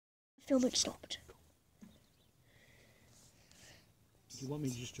filming stopped. Do you want me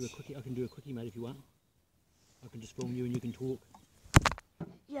to just do a quickie? I can do a quickie, mate, if you want. I can just film you and you can talk.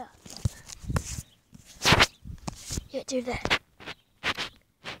 Yeah. Yeah, do that. Tell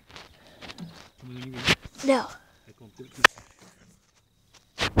me when you're ready. Now. Okay, come on, give it to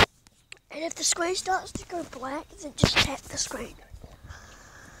me. And if the screen starts to go black, then just tap the screen.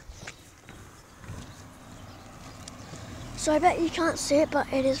 So I bet you can't see it,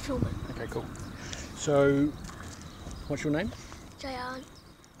 but it is filming. Okay, cool. So, what's your name? Jayan,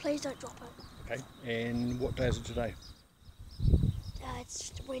 please don't drop it. Okay, and what day is it today?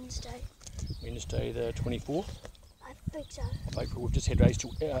 It's Wednesday. Wednesday the 24th I think so. of April. We've just had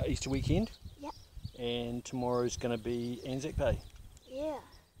Easter weekend. Yep. And tomorrow's going to be Anzac Day. Yeah.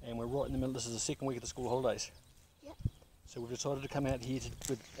 And we're right in the middle. This is the second week of the school holidays. Yep. So we've decided to come out here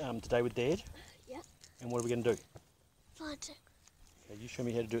today with Dad. Yep. And what are we going to do? Plant it. Okay, you show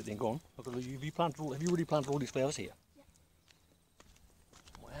me how to do it then. Go on. Look, have you already planted all these flowers here? Yep.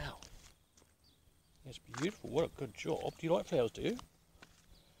 Wow. That's beautiful. What a good job. Do you like flowers, do you? Yeah.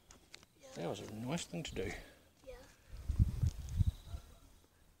 Flowers are a nice thing to do. Yeah.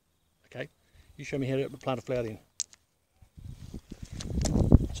 Okay. You show me how to plant a flower then.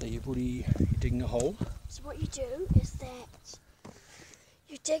 So you're digging a hole. So what you do is that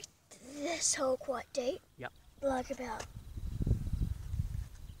you dig this hole quite deep. Yep. Like about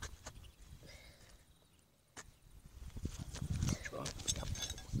That's right. Stop.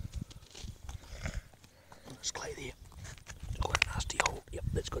 There's clay there. It's quite a nasty hole. Yep,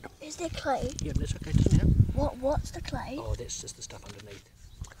 that's good. Is there clay? Yep, that's okay. Doesn't matter. What's the clay? Oh, that's just the stuff underneath.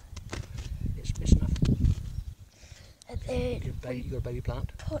 That's enough. And then You got a baby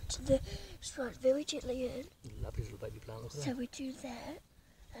plant. put the sponge very gently in. Lovely little baby plant. Look at So that. we do that,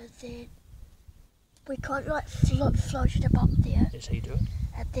 and then we can't like float it up there, That's how you do it.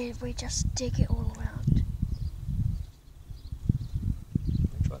 and then we just dig it all around.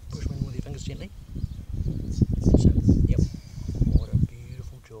 That's right. Push one with your fingers gently. That's it. Yep. What a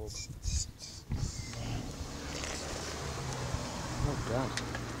beautiful job. Well done.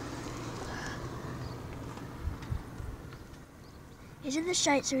 He's in the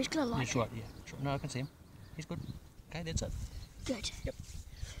shade, so he's gonna like That's right, yeah. That's right. No, I can see him. He's good. Okay, that's it. it. Good. Yep.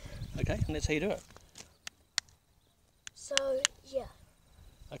 Okay, and that's how you do it. So yeah.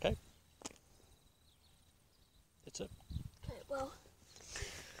 Okay. That's it. Okay. Well,